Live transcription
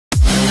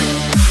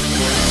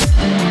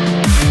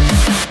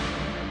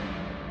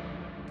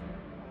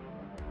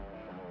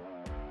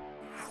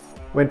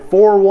Went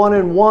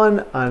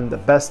 4-1-1 on the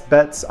best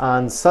bets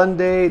on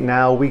Sunday.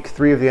 Now week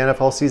 3 of the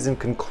NFL season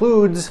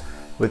concludes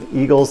with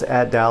Eagles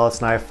at Dallas,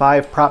 and I have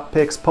 5 prop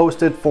picks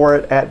posted for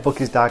it at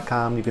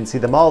bookies.com. You can see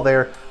them all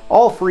there,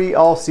 all free,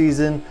 all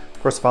season.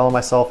 Of course, follow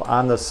myself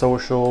on the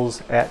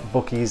socials at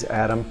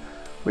bookies.adam.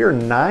 We are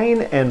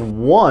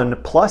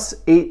 9-1 plus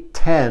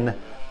 810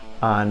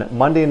 on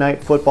Monday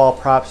Night Football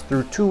props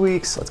through 2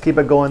 weeks. Let's keep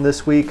it going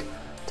this week.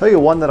 Tell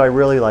you one that I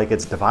really like.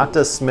 It's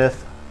DeVonta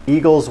Smith,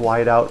 Eagles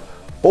wideout,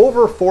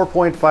 over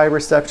 4.5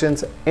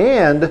 receptions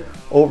and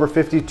over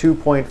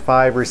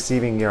 52.5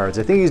 receiving yards.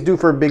 I think he's due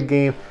for a big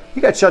game.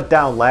 He got shut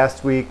down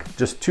last week,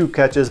 just 2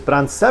 catches, but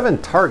on 7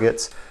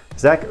 targets,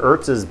 Zach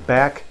Ertz's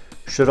back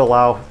should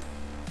allow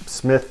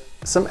Smith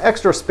some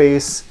extra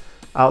space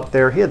out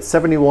there. He had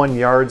 71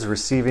 yards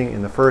receiving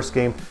in the first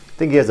game. I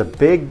think he has a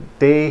big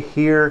day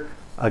here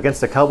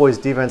against the Cowboys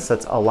defense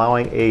that's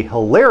allowing a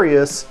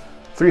hilarious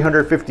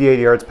 358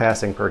 yards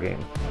passing per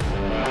game.